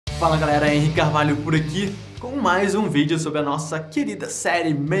Fala galera, Henrique Carvalho por aqui com mais um vídeo sobre a nossa querida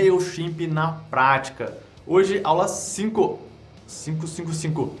série MailChimp na prática. Hoje aula 5.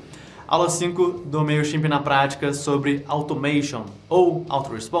 Aula 5 do MailChimp na prática sobre automation, ou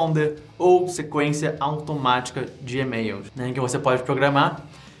autoresponder, ou sequência automática de e-mails, né, em que você pode programar,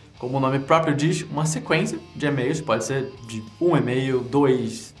 como o nome próprio diz, uma sequência de e-mails, pode ser de um e-mail,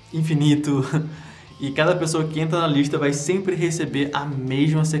 dois, infinito, e cada pessoa que entra na lista vai sempre receber a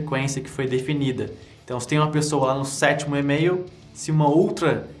mesma sequência que foi definida. Então, se tem uma pessoa lá no 7º e-mail, se uma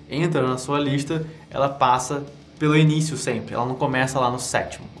outra entra na sua lista, ela passa pelo início sempre, ela não começa lá no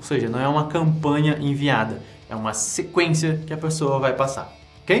 7º. Ou seja, não é uma campanha enviada, é uma sequência que a pessoa vai passar,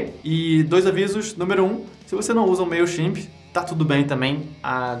 ok? E dois avisos. Número 1, se você não usa o MailChimp, tá tudo bem também.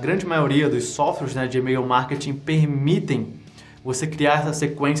 A grande maioria dos softwares, né, de e-mail marketing permitem você criar essa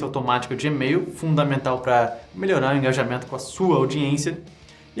sequência automática de e-mail, fundamental para melhorar o engajamento com a sua audiência.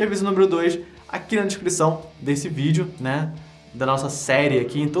 E aviso número 2, aqui na descrição desse vídeo, né, da nossa série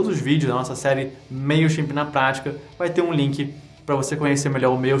aqui, em todos os vídeos da nossa série MailChimp na prática, vai ter um link para você conhecer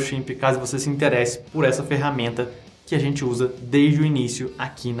melhor o MailChimp, caso você se interesse por essa ferramenta que a gente usa desde o início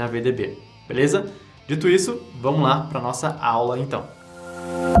aqui na VDB. Beleza? Dito isso, vamos lá para a nossa aula então.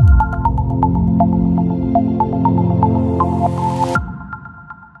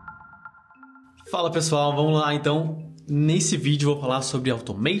 Fala pessoal, vamos lá então. Nesse vídeo eu vou falar sobre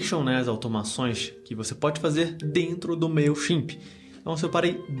automation, né, as automações que você pode fazer dentro do MailChimp. Então eu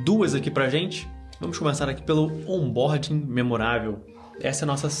separei duas aqui pra gente. Vamos começar aqui pelo onboarding memorável. Essa é a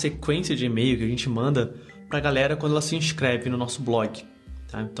nossa sequência de e-mail que a gente manda pra galera quando ela se inscreve no nosso blog.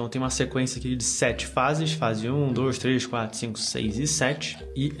 Tá? Então tem uma sequência aqui de 7 fases, fase 1, 2, 3, 4, 5, 6 e 7,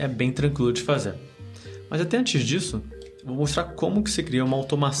 e é bem tranquilo de fazer. Mas até antes disso, vou mostrar como que se cria uma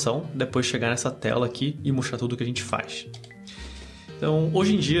automação, depois de chegar nessa tela aqui e mostrar tudo que a gente faz. Então,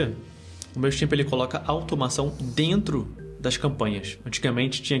 hoje em dia, o MailChimp ele coloca automação dentro das campanhas.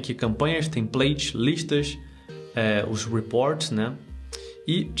 Antigamente tinha aqui campanhas, templates, listas, os reports, né?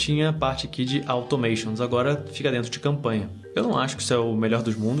 E tinha a parte aqui de automations, agora fica dentro de campanha. Eu não acho que isso é o melhor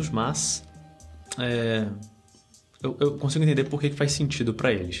dos mundos, mas eu consigo entender por que faz sentido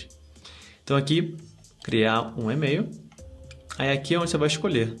para eles. Então aqui, criar um e-mail. Aí aqui é onde você vai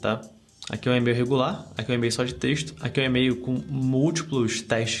escolher, tá? Aqui é um e-mail regular, aqui é um e-mail só de texto, aqui é um e-mail com múltiplos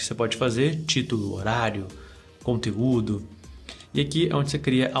testes que você pode fazer, título, horário, conteúdo. E aqui é onde você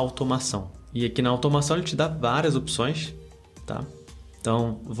cria a automação. E aqui na automação ele te dá várias opções, tá?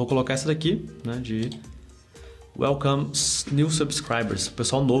 Então, eu vou colocar essa daqui, né, de Welcome New Subscribers, o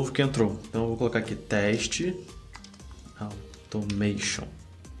pessoal novo que entrou. Então, eu vou colocar aqui teste automation.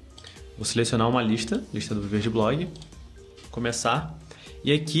 Vou selecionar uma lista do Viver de blog, começar,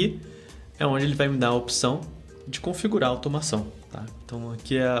 e aqui é onde ele vai me dar a opção de configurar a automação, tá? Então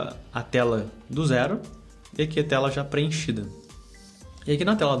aqui é a tela do zero e aqui é a tela já preenchida. E aqui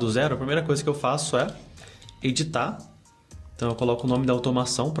na tela do zero, a primeira coisa que eu faço é editar. Então eu coloco o nome da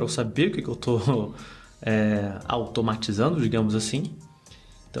automação para eu saber o que eu estou automatizando, digamos assim.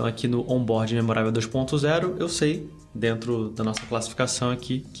 Então aqui no onboard memorável 2.0 eu sei, dentro da nossa classificação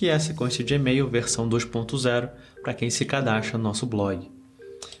aqui, que é a sequência de e-mail versão 2.0 para quem se cadastra no nosso blog.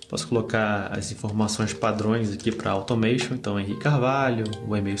 Posso colocar as informações padrões aqui para automation, então Henrique Carvalho,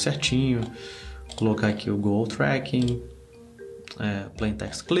 o e-mail certinho, colocar aqui o goal tracking, plain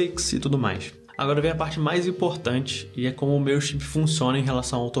text clicks e tudo mais. Agora vem a parte mais importante e é como o MailChimp funciona em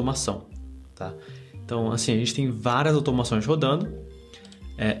relação à automação, tá? Então assim, a gente tem várias automações rodando.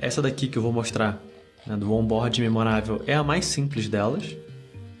 Essa daqui que eu vou mostrar, né, do onboard memorável, é a mais simples delas.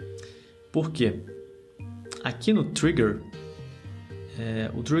 Por quê? Aqui no trigger,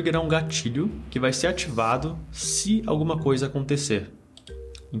 o trigger é um gatilho que vai ser ativado se alguma coisa acontecer.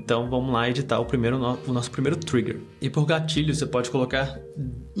 Então vamos lá editar o nosso primeiro trigger. E por gatilho você pode colocar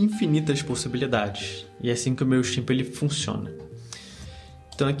infinitas possibilidades. E é assim que o MailChimp ele funciona.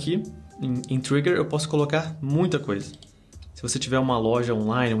 Então aqui em trigger eu posso colocar muita coisa. Se você tiver uma loja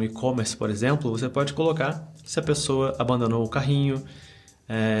online, um e-commerce, por exemplo, você pode colocar se a pessoa abandonou o carrinho,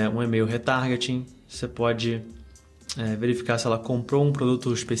 um e-mail retargeting, você pode verificar se ela comprou um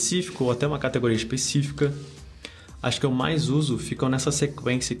produto específico ou até uma categoria específica. As que eu mais uso ficam nessa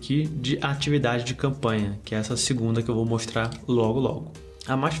sequência aqui de atividade de campanha, que é essa segunda que eu vou mostrar logo.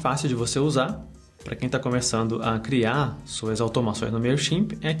 A mais fácil de você usar, para quem está começando a criar suas automações no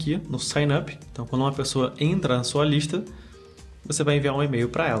MailChimp, é aqui no Sign Up. Então, quando uma pessoa entra na sua lista, você vai enviar um e-mail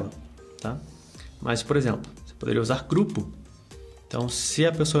para ela, tá? Mas, por exemplo, você poderia usar grupo. Então, se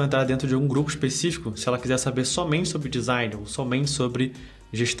a pessoa entrar dentro de um grupo específico, se ela quiser saber somente sobre design ou somente sobre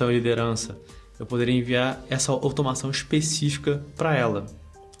gestão e liderança, eu poderia enviar essa automação específica para ela.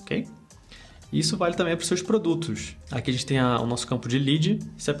 ok? Isso vale também para os seus produtos. Aqui a gente tem o nosso campo de lead.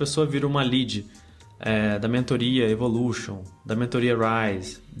 Se a pessoa vira uma lead da mentoria Evolution, da mentoria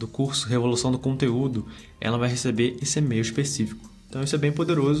Rise, do curso Revolução do Conteúdo, ela vai receber esse e-mail específico. Então isso é bem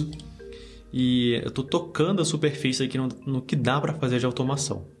poderoso e eu estou tocando a superfície aqui no que dá para fazer de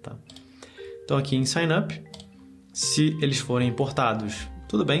automação. Tá? Então aqui em Sign Up, se eles forem importados,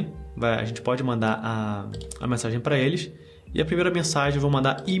 tudo bem, a gente pode mandar a mensagem para eles. E a primeira mensagem eu vou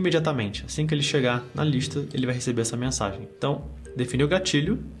mandar imediatamente. Assim que ele chegar na lista, ele vai receber essa mensagem. Então, defini o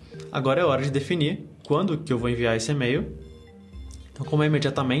gatilho. Agora é hora de definir quando que eu vou enviar esse e-mail. Então, como é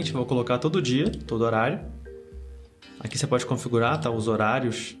imediatamente, eu vou colocar todo dia, todo horário. Aqui você pode configurar, tá, os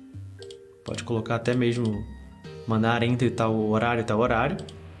horários. Pode colocar até mesmo mandar entre tal horário e tal horário.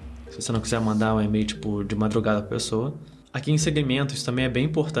 Se você não quiser mandar um e-mail tipo de madrugada para a pessoa. Aqui em segmentos também é bem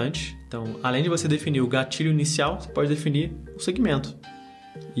importante. Então, além de você definir o gatilho inicial, você pode definir o segmento.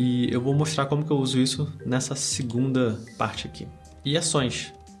 E eu vou mostrar como que eu uso isso nessa segunda parte aqui. E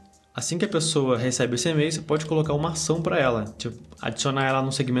ações. Assim que a pessoa recebe esse e-mail, você pode colocar uma ação para ela. Tipo, adicionar ela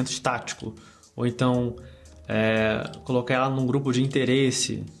num segmento estático. Ou então, colocar ela num grupo de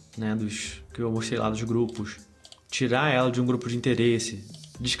interesse, né, que eu mostrei lá dos grupos. Tirar ela de um grupo de interesse.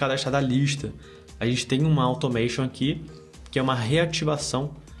 Descadastrar da lista. A gente tem uma automation aqui, que é uma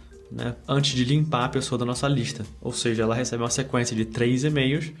reativação, né, antes de limpar a pessoa da nossa lista. Ou seja, ela recebe uma sequência de 3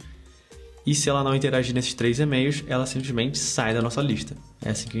 e-mails e se ela não interagir nesses 3 e-mails, ela simplesmente sai da nossa lista. É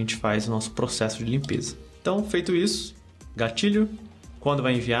assim que a gente faz o nosso processo de limpeza. Então, feito isso, gatilho, quando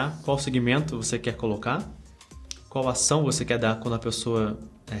vai enviar, qual segmento você quer colocar, qual ação você quer dar quando a pessoa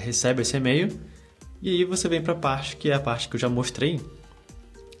recebe esse e-mail, e aí você vem para a parte que é a parte que eu já mostrei,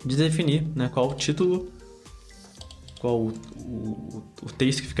 de definir, né, qual o título, qual o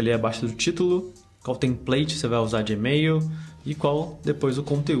texto que fica ali abaixo do título, qual template você vai usar de e-mail e qual depois o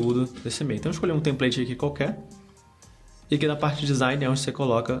conteúdo desse e-mail. Então eu escolhi um template aqui qualquer e aqui na parte de design é onde você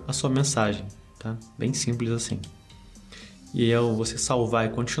coloca a sua mensagem, tá? Bem simples assim. E aí ao você salvar e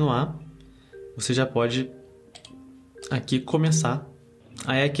continuar, você já pode aqui começar.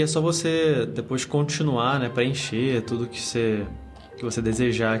 Aí aqui é só você depois continuar, né, preencher tudo que você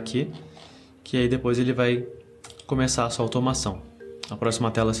desejar aqui, que aí depois ele vai começar a sua automação. A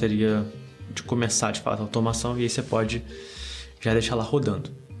próxima tela seria de começar de fato a automação e aí você pode já deixar ela rodando.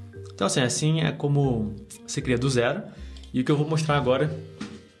 Então assim é como você cria do zero e o que eu vou mostrar agora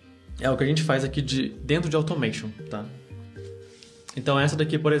é o que a gente faz aqui dentro de automation, tá? Então essa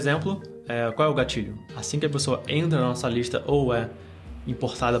daqui, por exemplo, qual é o gatilho? Assim que a pessoa entra na nossa lista ou é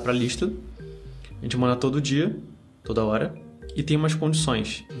importada para a lista, a gente manda todo dia, toda hora. E tem umas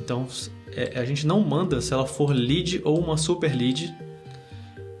condições. Então, a gente não manda se ela for lead ou uma super lead.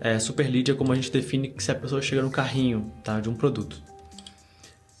 Super lead é como a gente define se a pessoa chega no carrinho, tá, de um produto.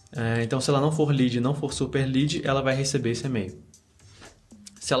 Então, se ela não for lead e não for super lead, ela vai receber esse e-mail.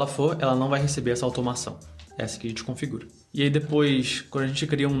 Se ela for, ela não vai receber essa automação. Essa que a gente configura. E aí depois, quando a gente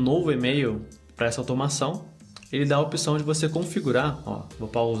cria um novo e-mail para essa automação, ele dá a opção de você configurar, vou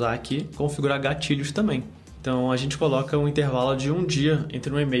pausar aqui, configurar gatilhos também. Então, a gente coloca um intervalo de um dia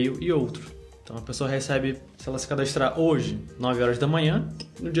entre um e-mail e outro. Então, a pessoa recebe, se ela se cadastrar hoje, 9 horas da manhã,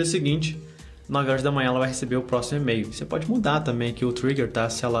 no dia seguinte, 9 horas da manhã, ela vai receber o próximo e-mail. Você pode mudar também aqui o trigger, tá?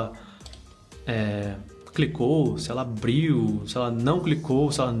 Se ela clicou, se ela abriu, se ela não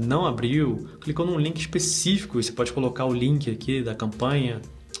clicou, se ela não abriu, clicou num link específico, e você pode colocar o link aqui da campanha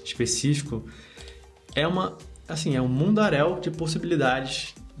específico. É um mundaréu de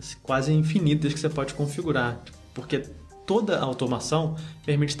possibilidades quase infinitas que você pode configurar, porque toda a automação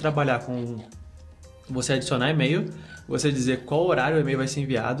permite trabalhar com você adicionar e-mail, você dizer qual horário o e-mail vai ser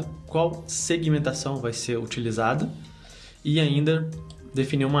enviado, qual segmentação vai ser utilizada e ainda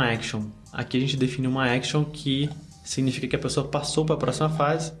definir uma action. Aqui a gente define uma action que significa que a pessoa passou para a próxima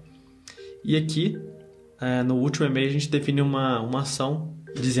fase e aqui no último e-mail a gente define uma ação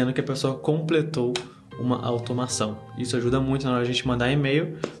dizendo que a pessoa completou uma automação. Isso ajuda muito na hora de a gente mandar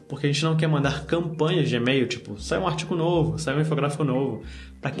e-mail, porque a gente não quer mandar campanhas de e-mail, tipo, sai um artigo novo, sai um infográfico novo,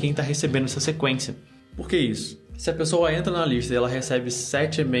 para quem está recebendo essa sequência. Por que isso? Se a pessoa entra na lista e ela recebe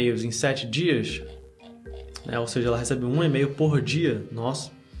 7 e-mails em 7 dias, né, ou seja, ela recebe um e-mail por dia,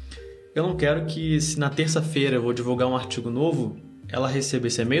 nossa, eu não quero que se na terça-feira eu vou divulgar um artigo novo, ela receba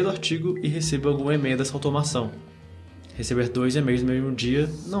esse e-mail do artigo e receba algum e-mail dessa automação. Receber 2 e-mails no mesmo dia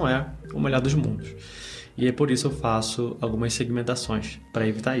não é o melhor dos mundos. E é por isso eu faço algumas segmentações para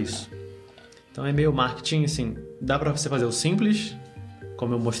evitar isso. Então, e-mail marketing, assim, dá para você fazer o simples,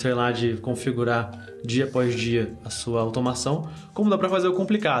 como eu mostrei lá de configurar dia após dia a sua automação, como dá para fazer o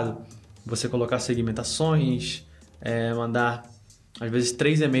complicado. Você colocar segmentações, mandar às vezes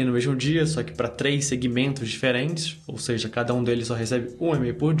 3 e-mails no mesmo dia, só que para 3 segmentos diferentes, ou seja, cada um deles só recebe um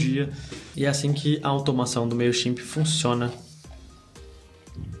e-mail por dia. E é assim que a automação do MailChimp funciona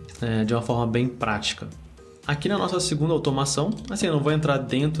de uma forma bem prática. Aqui na nossa segunda automação, assim, eu não vou entrar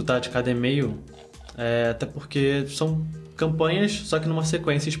dentro, tá, de cada e-mail, até porque são campanhas, só que numa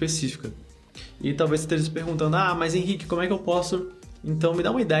sequência específica. E talvez você esteja se perguntando, mas Henrique, como é que eu posso... Então me dá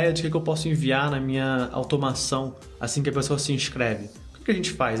uma ideia de que eu posso enviar na minha automação assim que a pessoa se inscreve. O que a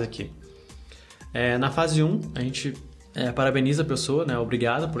gente faz aqui? Na fase 1, a gente parabeniza a pessoa, né?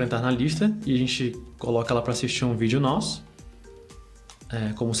 Obrigado por entrar na lista, e a gente coloca ela para assistir um vídeo nosso,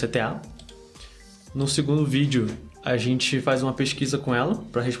 como CTA. No segundo vídeo, a gente faz uma pesquisa com ela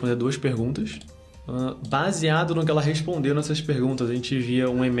para responder 2 perguntas. Baseado no que ela respondeu nessas perguntas, a gente envia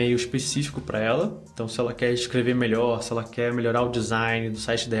um e-mail específico para ela. Então, se ela quer escrever melhor, se ela quer melhorar o design do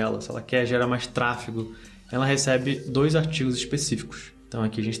site dela, se ela quer gerar mais tráfego, ela recebe 2 artigos específicos. Então,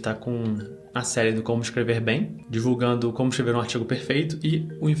 aqui a gente está com a série do Como Escrever Bem, divulgando como escrever um artigo perfeito, e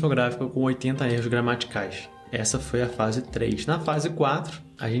o infográfico com 80 erros gramaticais. Essa foi a fase 3. Na fase 4,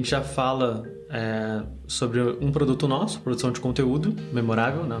 a gente já fala sobre um produto nosso, produção de conteúdo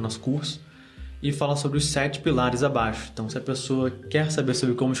memorável, né, nosso curso, e fala sobre os 7 pilares abaixo. Então, se a pessoa quer saber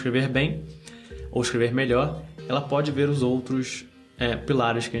sobre como escrever bem ou escrever melhor, ela pode ver os outros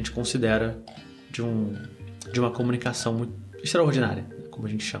pilares que a gente considera de uma comunicação muito extraordinária, como a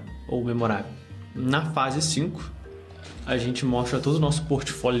gente chama, ou memorável. Na fase 5, a gente mostra todo o nosso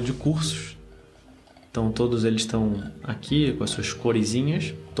portfólio de cursos. Então, todos eles estão aqui com as suas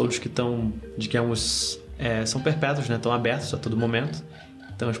coresinhas, todos que estão, digamos, são perpétuos, né? Estão abertos a todo momento.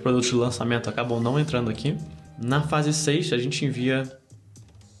 Então, os produtos de lançamento acabam não entrando aqui. Na fase 6, a gente envia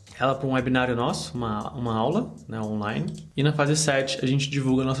ela para um webinário nosso, uma aula, né, online. E na fase 7, a gente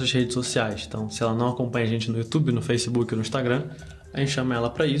divulga nossas redes sociais. Então, se ela não acompanha a gente no YouTube, no Facebook ou no Instagram, a gente chama ela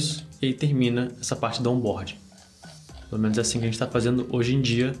para isso e aí termina essa parte do onboarding. Pelo menos é assim que a gente está fazendo hoje em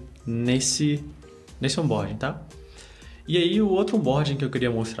dia nesse onboarding, tá? E aí, o outro onboarding que eu queria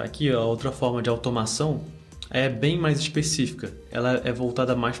mostrar aqui, a outra forma de automação, é bem mais específica. Ela é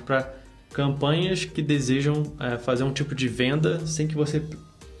voltada mais para campanhas que desejam fazer um tipo de venda sem que você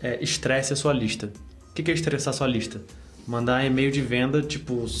estresse a sua lista. O que é estressar a sua lista? Mandar e-mail de venda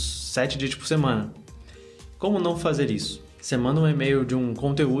tipo 7 dias por semana. Como não fazer isso? Você manda um e-mail de um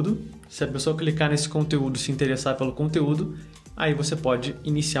conteúdo, se a pessoa clicar nesse conteúdo, se interessar pelo conteúdo, aí você pode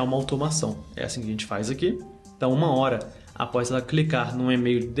iniciar uma automação. É assim que a gente faz aqui. Então, 1 hora após ela clicar num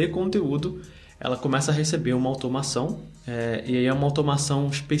e-mail de conteúdo, ela começa a receber uma automação, e aí é uma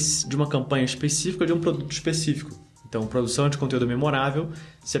automação de uma campanha específica de um produto específico. Então, produção de conteúdo memorável,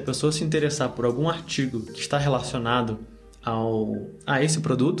 se a pessoa se interessar por algum artigo que está relacionado a esse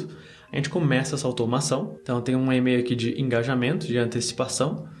produto, a gente começa essa automação. Então, tem um e-mail aqui de engajamento, de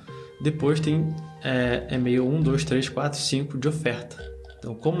antecipação. Depois tem e-mail 1, 2, 3, 4, 5 de oferta.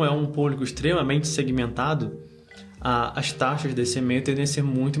 Então, como é um público extremamente segmentado, as taxas desse e-mail tendem a ser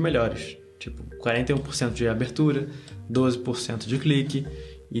muito melhores. Tipo, 41% de abertura, 12% de clique,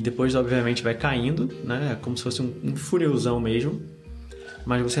 e depois, obviamente, vai caindo, né? É como se fosse um funilzão mesmo,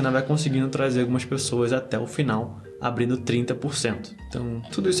 mas você ainda vai conseguindo trazer algumas pessoas até o final, abrindo 30%. Então,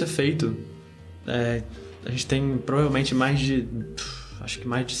 tudo isso é feito. A gente tem provavelmente mais de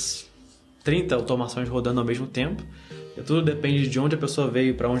 30 automações rodando ao mesmo tempo. E tudo depende de onde a pessoa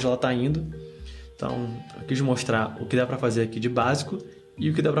veio, para onde ela está indo. Então, eu quis mostrar o que dá para fazer aqui de básico e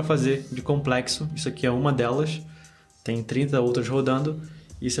o que dá para fazer de complexo. Isso aqui é uma delas, tem 30 outras rodando,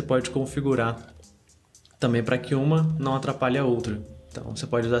 e você pode configurar também para que uma não atrapalhe a outra. Então, você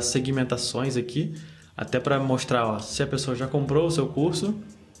pode usar segmentações aqui, até para mostrar, se a pessoa já comprou o seu curso,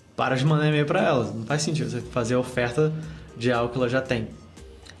 para de mandar e-mail para ela. Não faz sentido você fazer a oferta de algo que ela já tem.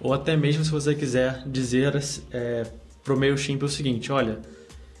 Ou até mesmo se você quiser dizer para o MailChimp o seguinte: olha,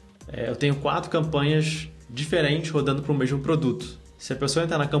 eu tenho 4 campanhas diferentes rodando para o mesmo produto. Se a pessoa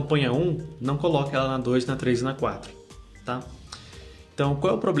entrar na campanha 1, não coloque ela na 2, na 3 e na 4. Tá? Então,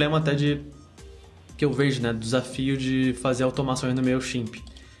 qual é o problema até que eu vejo, né, do desafio de fazer automações no MailChimp?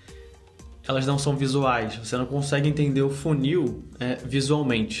 Elas não são visuais, você não consegue entender o funil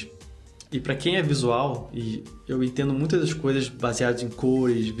visualmente. E para quem é visual, e eu entendo muitas das coisas baseadas em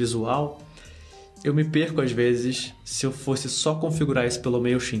cores, visual, eu me perco às vezes se eu fosse só configurar isso pelo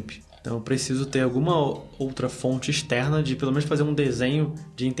MailChimp. Então eu preciso ter alguma outra fonte externa de pelo menos fazer um desenho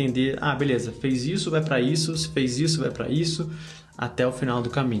de entender, beleza, fez isso, vai para isso, se fez isso, vai para isso, até o final do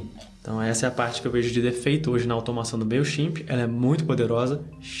caminho. Então essa é a parte que eu vejo de defeito hoje na automação do MailChimp. Ela é muito poderosa,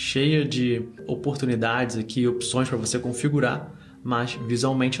 cheia de oportunidades aqui, opções para você configurar, mas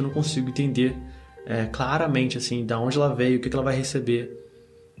visualmente eu não consigo entender claramente assim, da onde ela veio, o que ela vai receber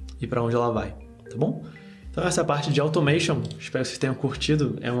e para onde ela vai, tá bom? Então essa parte de automation, espero que vocês tenham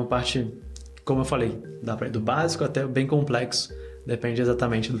curtido, é uma parte, como eu falei, dá para ir do básico até bem complexo, depende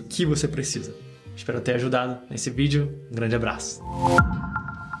exatamente do que você precisa. Espero ter ajudado nesse vídeo, um grande abraço.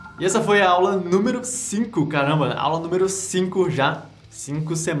 E essa foi a aula número 5, caramba, aula número 5 já,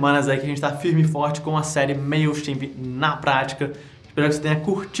 5 semanas aí que a gente tá firme e forte com a série MailChimp na prática. Espero que você tenha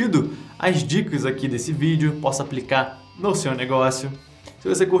curtido as dicas aqui desse vídeo, possa aplicar no seu negócio. Se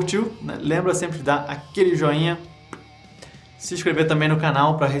você curtiu, né, lembra sempre de dar aquele joinha, se inscrever também no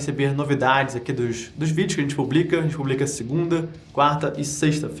canal para receber novidades aqui dos vídeos que a gente publica segunda, quarta e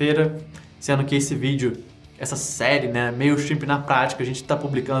sexta-feira, sendo que esse vídeo, essa série, né, MailChimp na prática, a gente está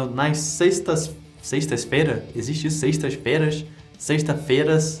publicando nas sextas-feiras? Existe isso? Sextas-feiras?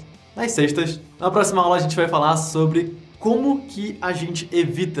 Sexta-feiras? Nas sextas. Na próxima aula a gente vai falar sobre como que a gente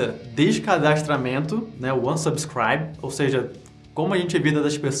evita descadastramento, né, o unsubscribe, ou seja, como a gente evita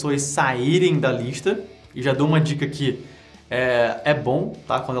das pessoas saírem da lista. E já dou uma dica aqui, é bom,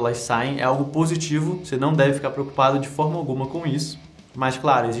 tá? Quando elas saem, é algo positivo, você não deve ficar preocupado de forma alguma com isso. Mas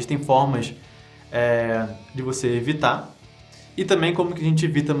claro, existem formas de você evitar. E também como que a gente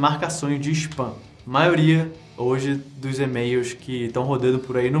evita marcações de spam. A maioria hoje dos e-mails que estão rodando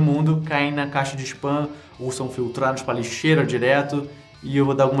por aí no mundo caem na caixa de spam ou são filtrados para lixeira direto. E eu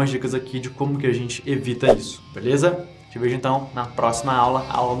vou dar algumas dicas aqui de como que a gente evita isso, beleza? Te vejo então na próxima aula,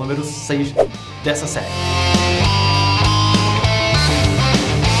 a aula número 6 dessa série.